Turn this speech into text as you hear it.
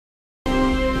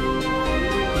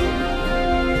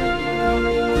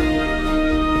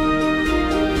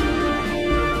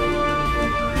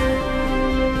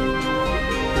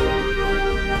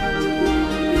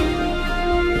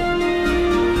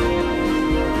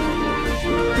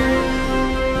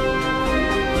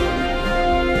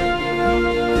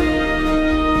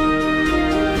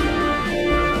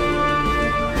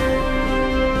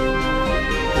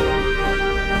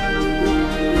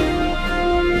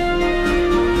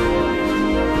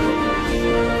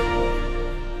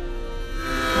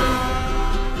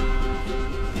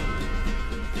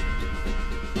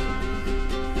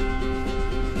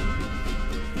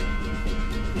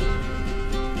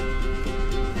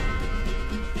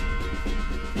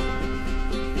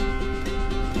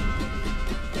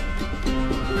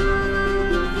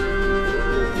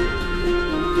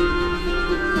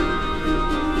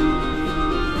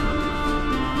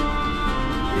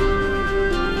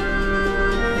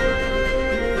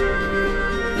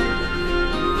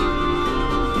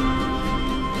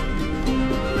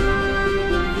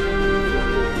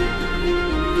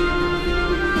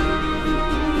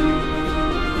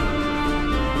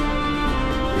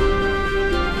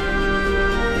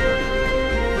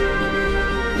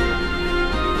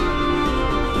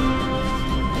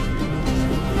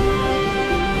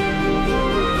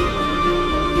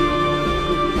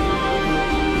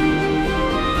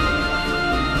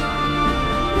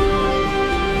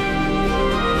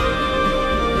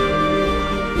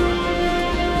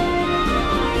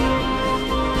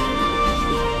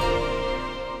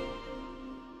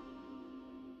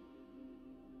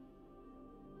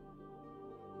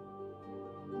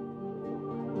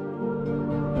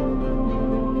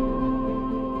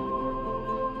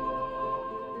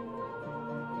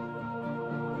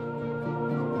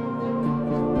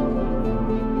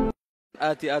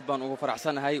aad iyo aad baan ugu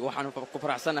faraxsanahay waxaan ku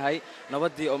faraxsanahay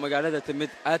nabadii oo magaalada timid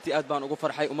aad iyo aad baan ugu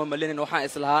farxay uma maleenin waxaan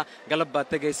islahaa galab baad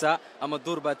tagaysaa ama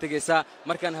duur baad tagaysaa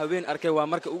markaan haween arkay waa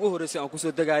marka ugu horeysay aan ku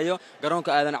soo degaayo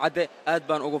garoonka aadan cadde aad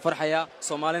baan ugu farxayaa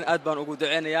Soomaaliland aad baan ugu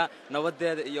duceynayaa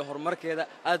nabadeeda iyo horumarkeeda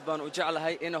aad baan u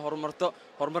jeclahay in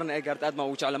horumarna ay gaarto aad baan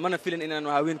ugu jeclahay mana filin inaan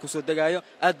haween ku soo degaayo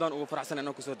aad baan ugu faraxsanahay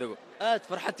inaan ku soo dego aad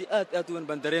farxadii aad weyn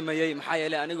baan dareemayay maxaa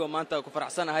yeelay anigoo maanta ku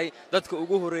faraxsanahay dadka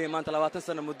ugu horeeyay maanta 20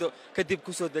 sano muddo kadib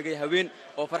ku soo degay haween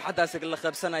oo farxadaas la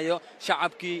qabsanayo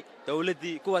shacabkii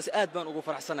dawladii kuwaas aad baan ugu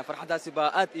faraxsanahay farxadaasi baa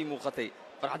aad ii muuqatay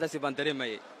farxadaasi baan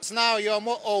dareemayay. Now you're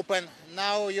more open,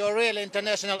 now you're really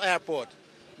international airport,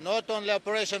 not only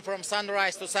operation from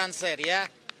sunrise to sunset, yeah?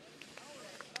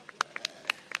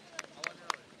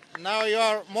 Now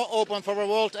you're more open for the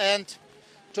world, and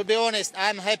to be honest,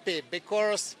 I'm happy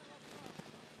because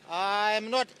I'm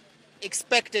not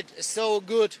expected so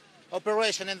good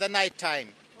operation in the night time.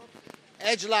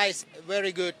 Edge lights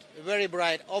very good, very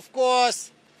bright. Of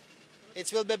course,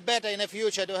 it will be better in the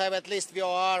future to have at least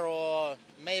VOR or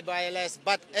maybe ILS,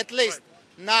 but at least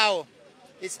now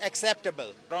it's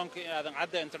acceptable.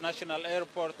 Garoonka International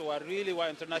Airport waa really waa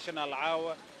international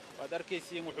Caawa waad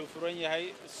arkaysiin wuxuu furan yahay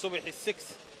subaxii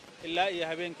 6 ilaa iyo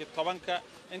habeenkii 10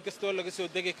 inkastoo laga soo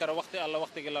degi karo waqti alla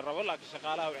waqtiga la rabo laakiin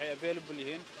shaqaalaha waxay available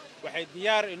yihiin waxay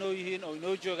diyaar inoo yihiin oo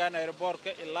inoo joogaan airportka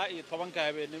ilaa iyo 10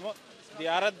 habeenimo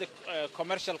diyaaradda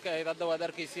commercialka ay hadda waad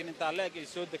arkaysiin inta leeg ay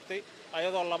soo degtay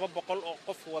ayadoo 200 oo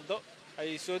qof wado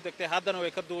ay soo degtay haddana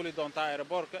way ka duuli doontaa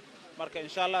airportka marka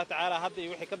insha Allah taala hadda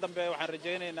wixii ka dambeeya waxaan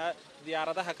rajaynaynaa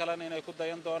diyaaradaha kalena inay ku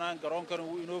dayan doonaan garoonkana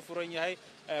uu inoo furan yahay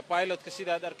pilotka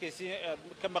sidaad arkaysiin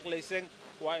ka maqlayseen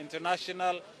waa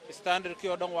international standardkii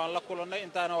oo dhan waan la kulannay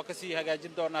intaana waa ka sii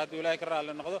hagaajin doonaa haddii Ilaahay ka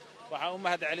raali noqdo waxaan u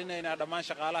mahadcelinaynaa dhammaan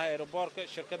shaqaalaha airportka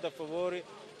shirkadda Favori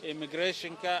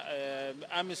immigrationka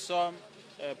Amisom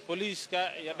poliiska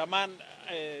iyo dhammaan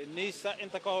NISA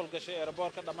inta ka howlgashay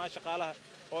airportka dhammaan shaqaalaha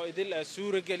oo idil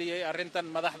suura galiyay arintan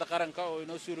madaxda qaranka oo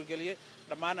inoo suura galiyay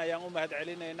dhammaan ayaan u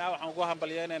mahadcelinaynaa waxaan ugu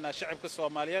hambalyeeynaa shacabka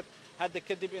Soomaaliyeed hadda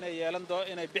kadib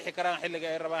inay bixi karaan xilliga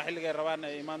ay rabaan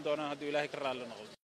ay imaan doonaan haddii Ilaahay ka raali noqdo